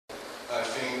I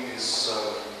think is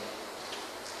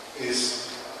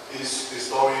a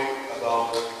story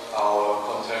about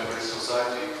our contemporary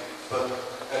society. But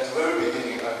at the very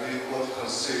beginning, I really want to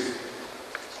conceive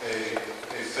a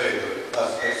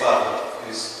father.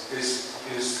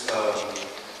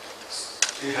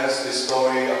 He has this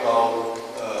story about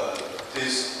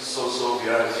this social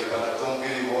reality, but I don't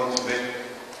really want to make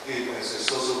it as a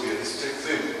social realistic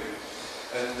film.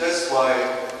 And that's why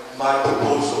my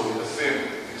proposal in the film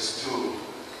is to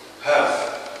have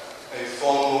a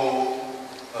formal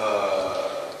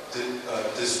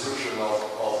description of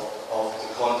the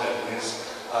content. It means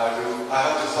I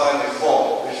have to find a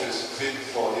form which is fit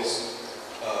for this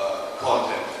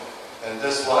content. And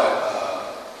that's why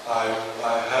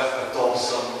I have adopted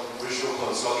some visual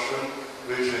construction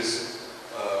which is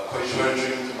quite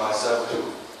challenging to myself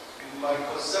too. In my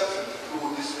conception to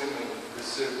do this film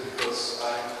because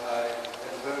at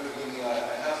the very beginning I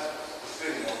have the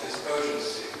feeling of this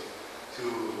urgency to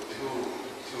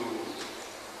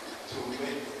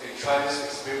make a Chinese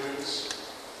experience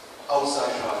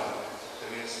outside China. That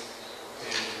means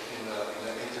in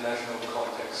an international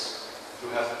context, to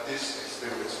have this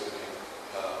experience with me,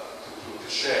 to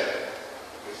share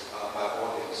with my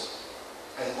audience.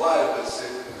 And why I would say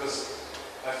that? Because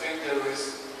I think there is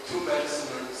too many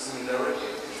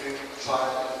similarities between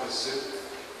China and Brazil,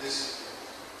 this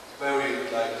very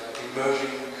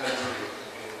emerging country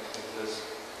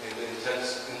in the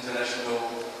international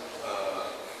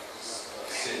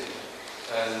scene.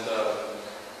 And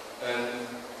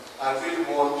I really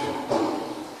want to put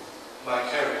my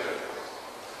character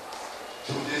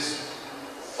to this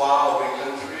faraway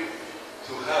country,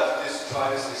 to have this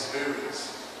Chinese experience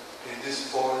in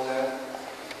this foreign land,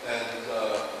 and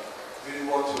really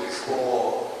want to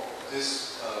explore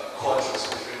this contrast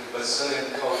between the Brazilian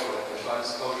culture and the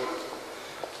Chinese culture.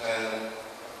 And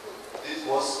it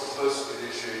was the first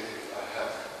initiative I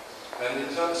have. And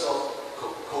in terms of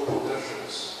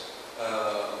co-productions,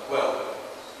 well,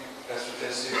 as you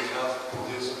can see, we have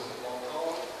producers from Hong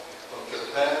Kong, from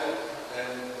Japan,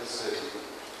 and Brazil.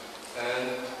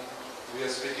 And we are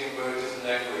speaking very different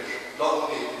language, not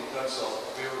only in terms of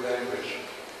film language,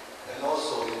 and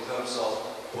also in terms of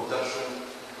production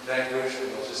language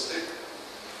and logistics.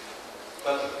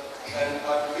 And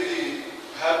I'm really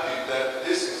happy that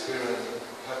this experience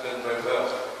happened very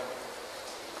well,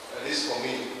 at least for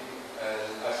me.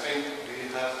 And I think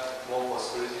we have more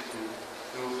possibility to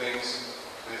do things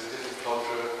with different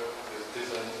culture, with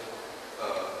different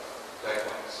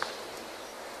backgrounds.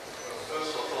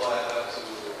 First of all, I'm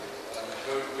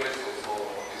very grateful for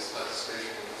his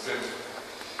participation in the film,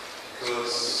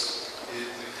 because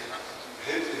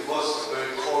it was a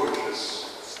very courageous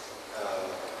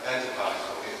enterprise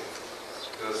for him,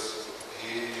 because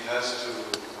he has to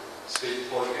speak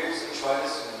Portuguese and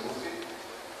Chinese in the movie,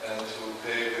 and to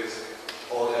play with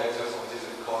all the actors from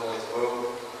different corners of the world.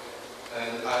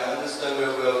 And I understand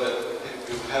very well that it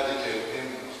will handicap him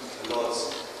a lot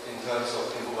in terms of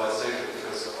improvisation,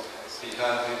 because he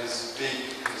can't really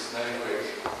speak his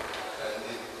language, and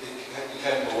it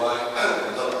can provide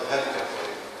a lot of handicap for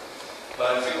him. But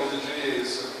I think Odenjiri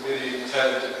is a really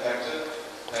talented actor,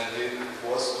 and he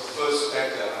was the first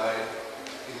actor I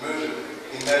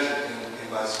imagined in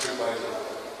my scriptwriter.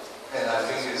 And I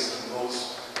think he's the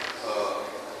most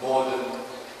modern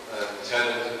and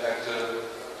talented actor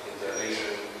in the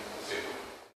Asian film.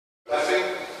 I think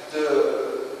the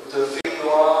film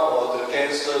noir or the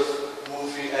gangster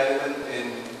movie element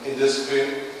in this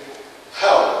film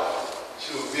help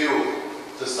to view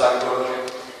the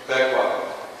psychological background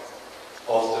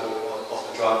of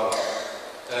the drama.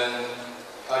 And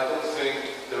I don't think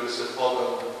there is a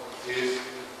problem if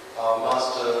our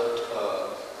master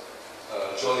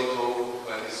Johnny To,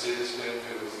 when he sees this film,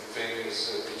 he will think it's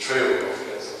a betrayal of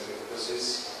gangster film,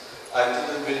 because I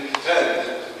didn't really pretend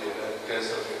it to be a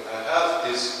gangster film. I have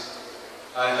this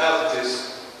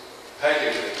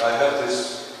packaging, I have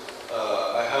this